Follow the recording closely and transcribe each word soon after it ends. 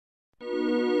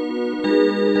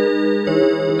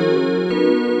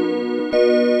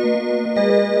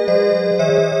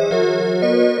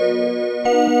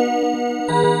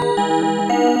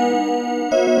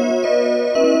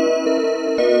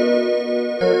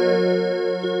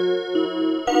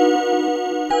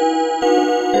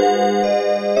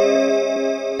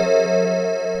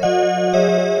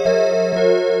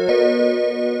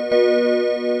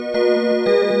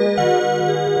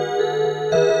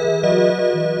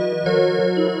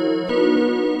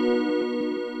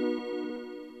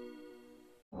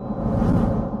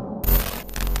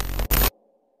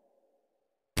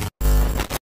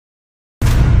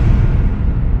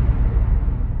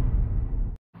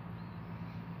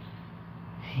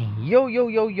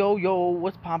Yo,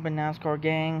 what's poppin', NASCAR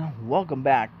gang? Welcome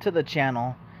back to the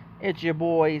channel. It's your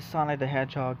boy, Sonic the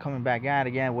Hedgehog, coming back at it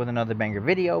again with another banger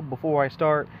video. Before I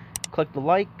start, click the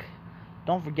like.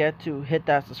 Don't forget to hit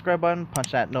that subscribe button,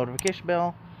 punch that notification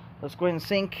bell. Let's go ahead and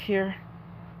sync here.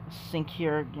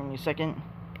 Give me a second.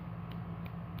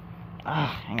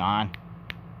 Hang on.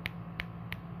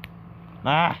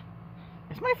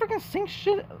 It's my freaking sync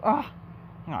shit. Hang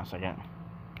on a second.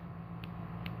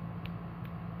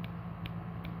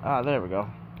 There we go.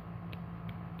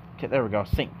 Okay, there we go,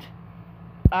 synced.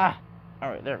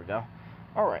 Alright, there we go.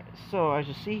 Alright, so as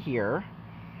you see here,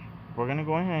 we're gonna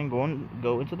go ahead and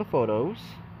go into the photos.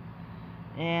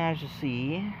 And as you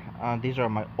see, these are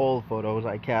my old photos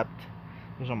I kept.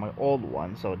 These are my old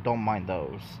ones, so don't mind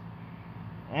those.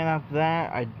 And after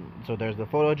that, so there's the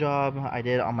photo job I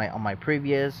did on my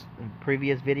previous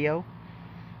video.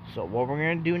 So what we're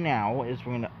gonna do now is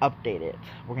we're gonna update it.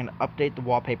 We're gonna update the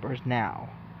wallpapers now.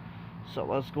 So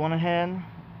let's go on ahead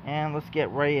and let's get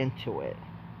right into it.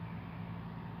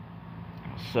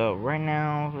 So right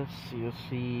now, let's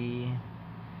see.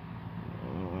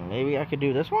 Maybe I could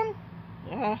do this one?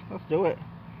 Yeah, let's do it.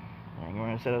 And we're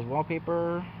gonna set it as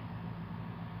wallpaper.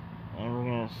 And we're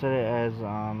gonna set it as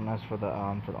for the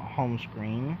home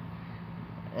screen.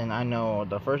 And I know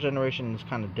the first generation is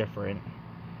kind of different.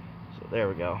 So there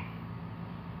we go.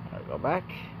 Alright, go back.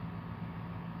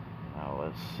 Now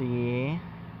let's see.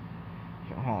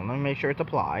 Hold on, let me make sure it's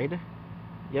applied.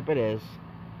 Yep, it is.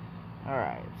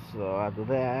 Alright, so after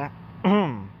that,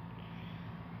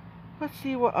 let's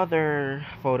see what other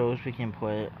photos we can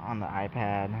put on the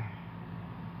iPad.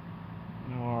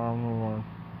 Or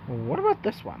what about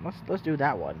this one? Let's do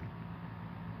that one.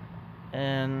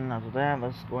 And after that,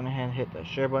 let's go ahead and hit the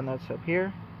share button that's up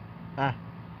here.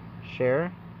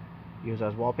 Share. Use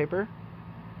as wallpaper.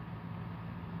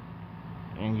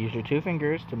 And use your two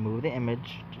fingers to move the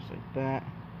image, just like that.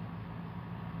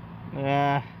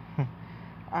 Yeah,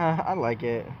 I like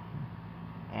it.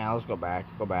 Yeah, let's go back.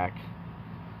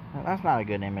 That's not a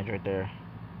good image right there.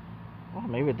 Well,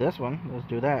 maybe this one. Let's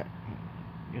do that.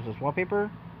 Use this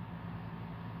wallpaper.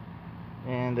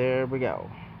 And there we go.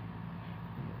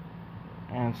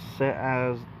 And set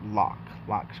as lock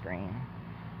screen.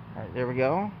 Alright, there we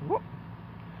go. Whoop.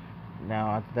 Now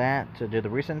after that, to do the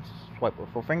recent, swipe with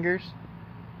 4 fingers.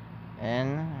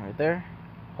 And right there,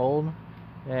 hold,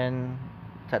 and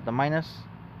tap the minus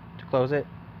to close it,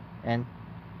 and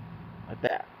like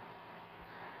that.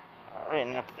 Alright,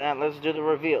 and after that, let's do the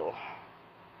reveal.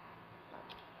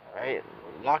 Alright,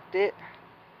 locked it.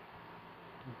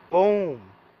 Boom!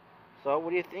 So, what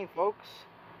do you think, folks?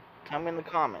 Tell me in the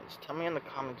comments. Tell me in the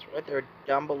comments right there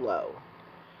down below.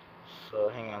 So,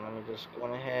 hang on, let me just go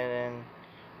ahead and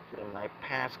put my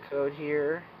passcode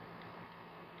here.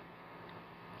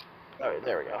 Alright,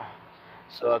 there we go.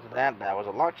 So after that was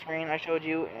a lock screen I showed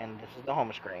you, and this is the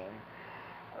home screen.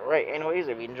 Alright, anyways,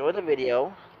 if you enjoyed the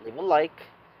video, leave a like,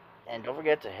 and don't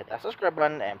forget to hit that subscribe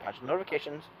button and punch the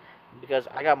notifications, because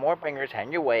I got more bangers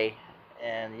heading your way,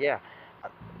 and yeah.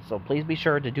 So please be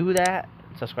sure to do that.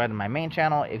 Subscribe to my main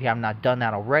channel if you have not done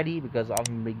that already, because I'm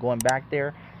going to be going back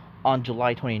there on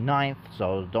July 29th,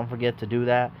 so don't forget to do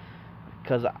that,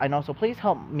 because I know. So please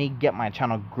help me get my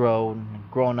channel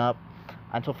grown up.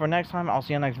 Until for next time, I'll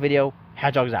see you in the next video.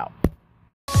 Hedgehogs out.